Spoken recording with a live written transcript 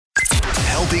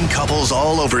helping couples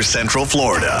all over Central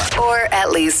Florida. Or at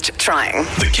least trying.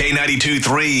 The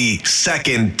K92-3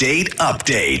 Second Date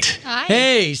Update. Hi.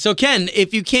 Hey, so Ken,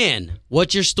 if you can,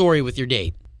 what's your story with your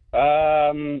date?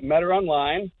 Met her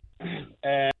online,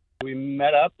 and we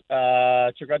met up,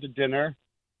 took her out to dinner.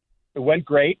 It went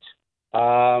great.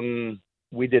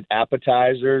 We did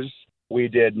appetizers, we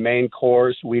did main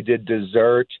course, we did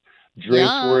dessert,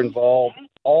 drinks were involved.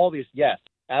 All these, yes,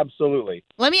 absolutely.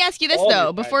 Let me ask you this,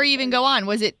 though, before you even go on.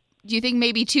 Do you think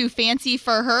maybe too fancy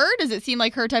for her? Does it seem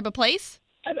like her type of place?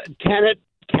 Can it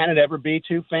ever be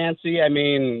too fancy? I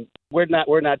mean, we're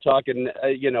not talking,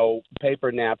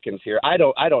 paper napkins here. I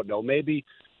don't know. Maybe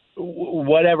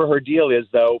whatever her deal is,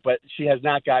 though, but she has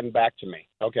not gotten back to me,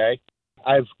 okay?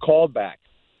 I've called back,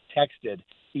 texted,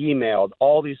 emailed,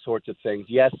 all these sorts of things.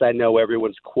 Yes, I know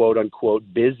everyone's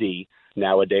quote-unquote busy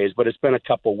nowadays, but it's been a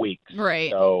couple weeks.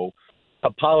 Right. So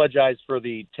apologize for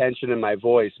the tension in my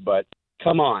voice, but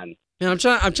come on. Man, I'm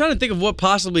trying to think of what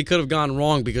possibly could have gone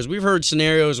wrong, because we've heard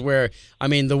scenarios where,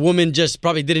 the woman just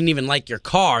probably didn't even like your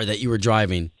car that you were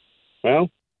driving. Well,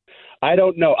 I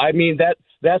don't know. I mean, that's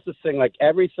the thing. Like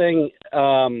everything,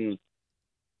 I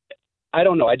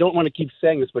don't know. I don't want to keep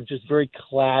saying this, but just very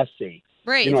classy.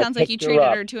 Right. It sounds like you treated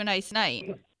her to a nice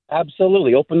night.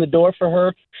 Absolutely. Opened the door for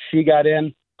her. She got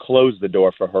in, closed the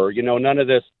door for her. None of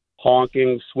this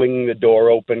honking, swinging the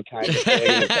door open kind of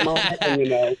thing. Come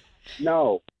on,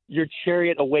 No. Your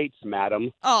chariot awaits,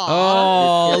 madam.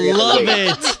 Oh, love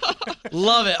it.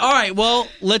 Love it. All right, well,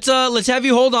 let's have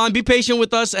you hold on. Be patient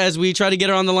with us as we try to get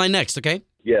her on the line next, okay?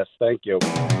 Yes, thank you.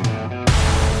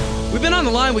 We've been on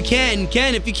the line with Ken.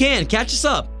 Ken, if you can, catch us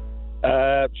up.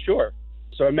 Sure.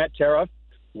 So I met Tara,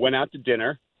 went out to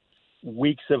dinner.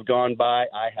 Weeks have gone by.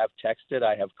 I have texted,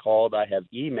 I have called, I have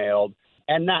emailed,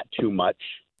 and not too much.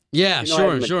 Yeah,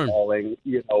 sure. Calling,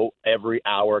 every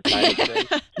hour kind of thing.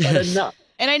 But enough.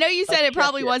 And I know you said it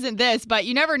probably wasn't this, but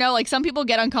you never know. Like, some people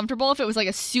get uncomfortable if it was like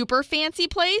a super fancy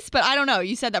place, but I don't know.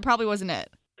 You said that probably wasn't it.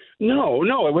 No,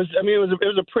 it was. I mean, it was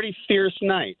a pretty fierce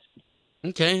night.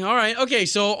 Okay, all right. Okay,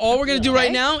 so all we're going to do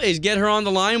right now is get her on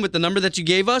the line with the number that you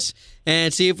gave us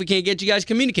and see if we can't get you guys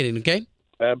communicating, okay?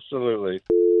 Absolutely.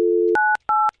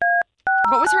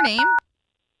 What was her name?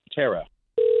 Tara.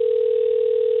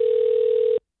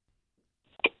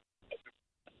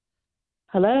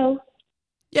 Hello?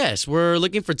 Yes, we're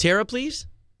looking for Tara, please.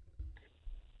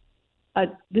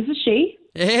 This is she.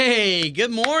 Hey, good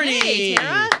morning. Hey,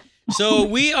 Tara. So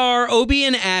we are Obie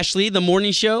and Ashley, the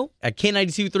morning show at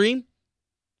K92.3.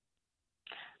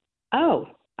 Oh,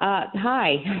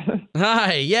 hi.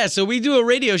 Hi. Yeah, so we do a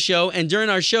radio show, and during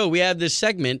our show, we have this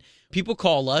segment. People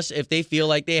call us if they feel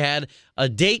like they had a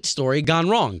date story gone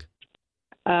wrong.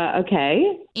 Okay.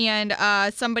 And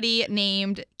somebody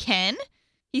named Ken.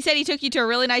 He said he took you to a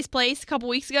really nice place a couple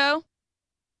weeks ago.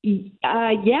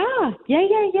 Yeah.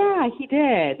 He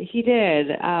did.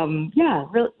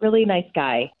 Really nice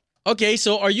guy. Okay,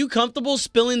 so are you comfortable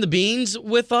spilling the beans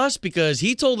with us? Because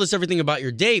he told us everything about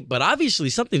your date, but obviously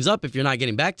something's up if you're not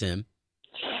getting back to him.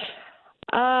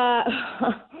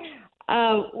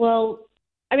 Well,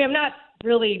 I mean, I'm not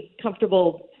really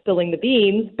comfortable spilling the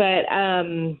beans, but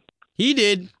He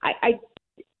did.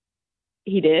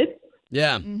 He did?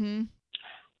 Yeah. Mm-hmm.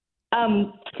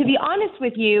 To be honest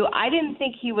with you, I didn't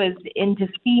think he was into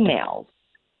females.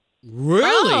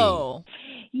 Really? Oh.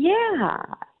 Yeah.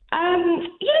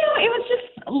 It was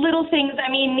just little things.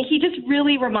 I mean, he just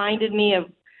really reminded me of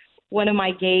one of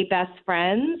my gay best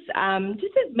friends.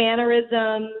 Just his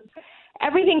mannerisms,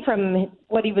 everything from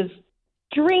what he was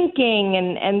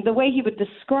drinking and the way he would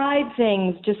describe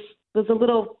things just was a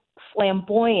little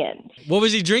flamboyant. What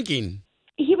was he drinking?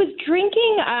 He was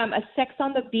drinking a Sex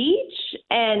on the Beach,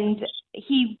 and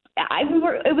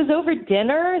it was over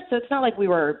dinner, so it's not like we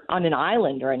were on an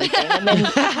island or anything. And then,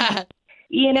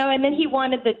 and then he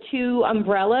wanted the 2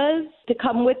 umbrellas to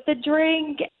come with the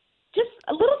drink. Just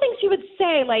little things he would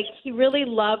say, like he really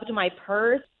loved my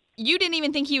purse. You didn't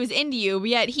even think he was into you,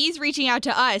 yet he's reaching out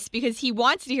to us because he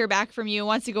wants to hear back from you,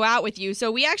 wants to go out with you.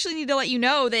 So we actually need to let you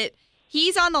know that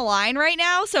he's on the line right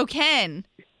now. So Ken,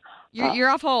 you're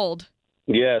off hold.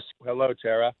 Yes. Hello,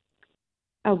 Tara.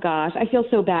 Oh gosh, I feel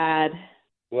so bad.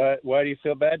 Why do you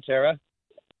feel bad, Tara?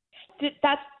 You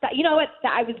know what?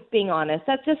 I was being honest.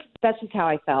 That's just how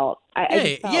I felt. I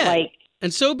just felt like,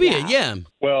 and so be it. Yeah.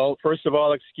 Well, first of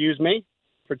all, excuse me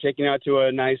for taking you out to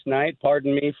a nice night.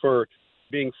 Pardon me for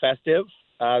being festive.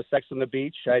 Sex on the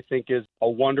Beach, I think, is a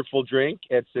wonderful drink.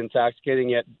 It's intoxicating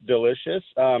yet delicious.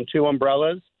 2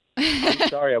 umbrellas. I'm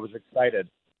sorry, I was excited.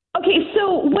 Okay,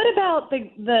 so what about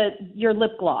your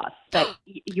lip gloss that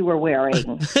you were wearing?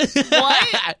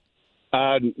 What?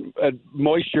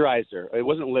 Moisturizer. It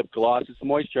wasn't lip gloss. It's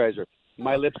moisturizer.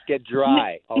 My lips get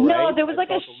dry. All No, right? there was like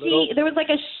a sheen. There was like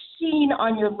a sheen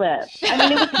on your lips. I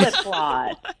mean, it was lip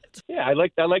gloss. Yeah, I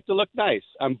like to look nice.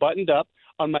 I'm buttoned up.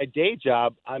 On my day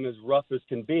job, I'm as rough as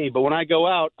can be. But when I go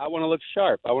out, I want to look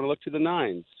sharp. I want to look to the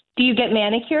nines. Do you get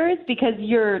manicures? Because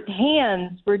your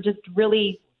hands were just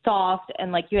really soft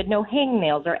and like you had no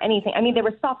hangnails or anything. I mean, they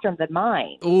were softer than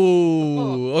mine.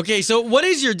 Ooh. Okay, so what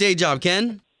is your day job,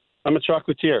 Ken? I'm a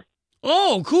chocolatier.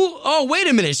 Oh, cool. Oh, wait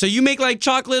a minute. So you make like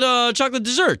chocolate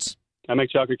desserts? I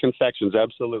make chocolate confections,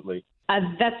 absolutely.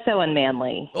 That's so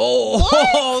unmanly.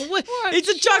 Oh, what? It's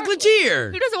a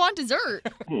chocolatier. Who doesn't want dessert?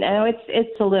 No,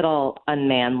 it's a little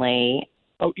unmanly.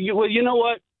 Oh, you know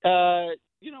what?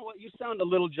 You sound a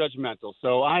little judgmental.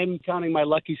 So I'm counting my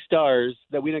lucky stars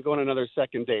that we didn't go on another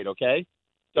second date, okay?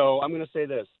 So I'm going to say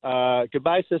this.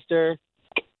 Goodbye, sister.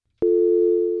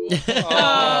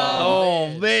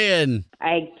 Oh, man.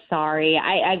 I'm sorry.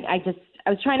 I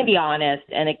was trying to be honest,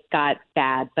 and it got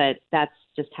bad, but that's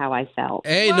just how I felt.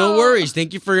 Hey, no worries.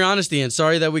 Thank you for your honesty, and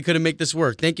sorry that we couldn't make this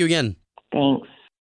work. Thank you again. Thanks.